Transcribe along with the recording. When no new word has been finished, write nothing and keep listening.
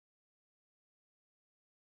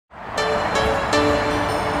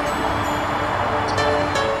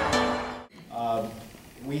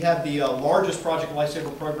have the largest Project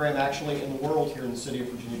Lifesaver program actually in the world here in the city of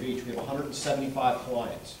Virginia Beach. We have 175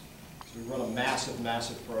 clients. So we run a massive,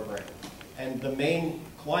 massive program. And the main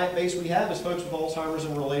client base we have is folks with Alzheimer's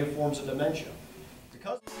and related forms of dementia.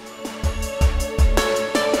 Because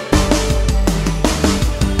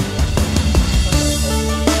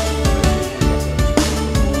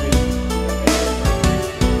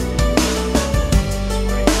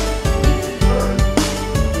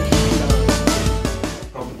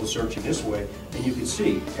searching this way, and you can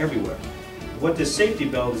see everywhere. What this safety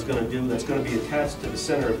belt is going to do, that's going to be attached to the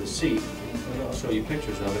center of the seat, and I'll show you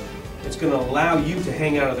pictures of it, it's going to allow you to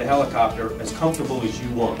hang out of the helicopter as comfortable as you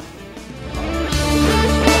want.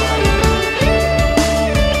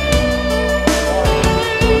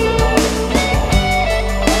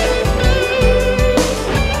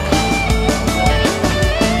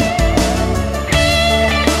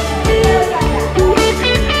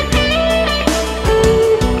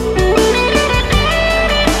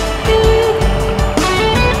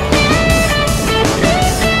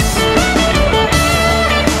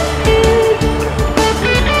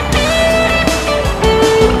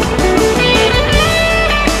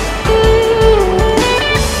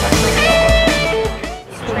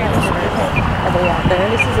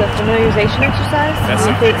 This is a familiarization exercise.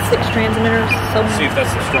 You pick 6 transmitters See if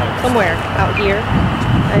that's the strongest. somewhere out here,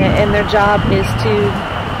 and their job is to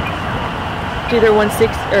do their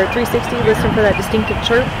 360, listen for that distinctive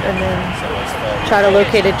chirp, and then try to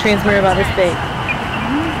locate a transmitter about this big.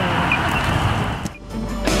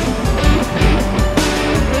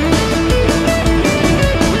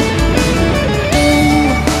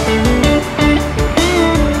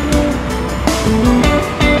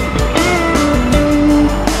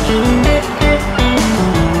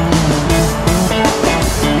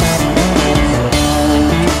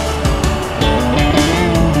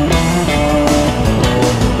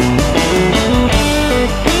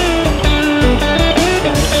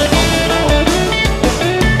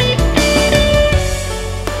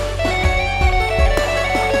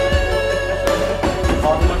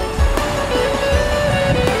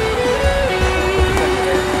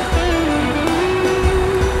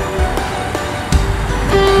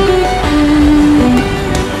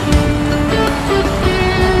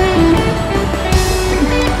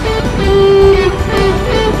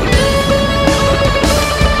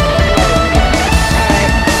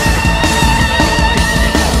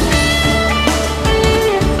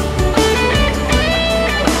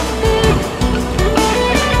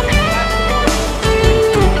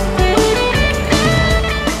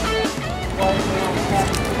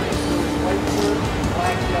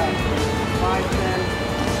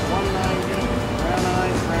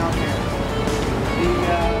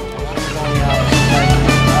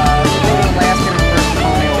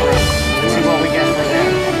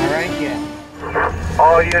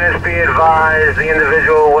 All units be advised, the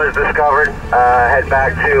individual was discovered. Head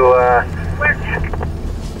back to,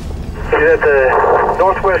 he's at the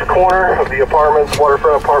northwest corner of the apartments,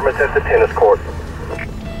 waterfront apartments at the tennis court.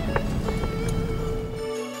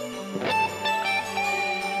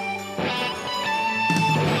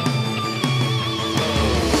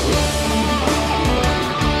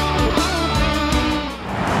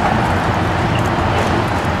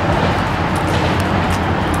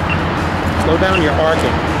 Slow down your arcing.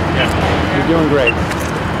 Yeah. You're doing great.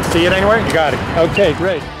 See it anywhere? You got it. Okay,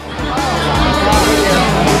 great.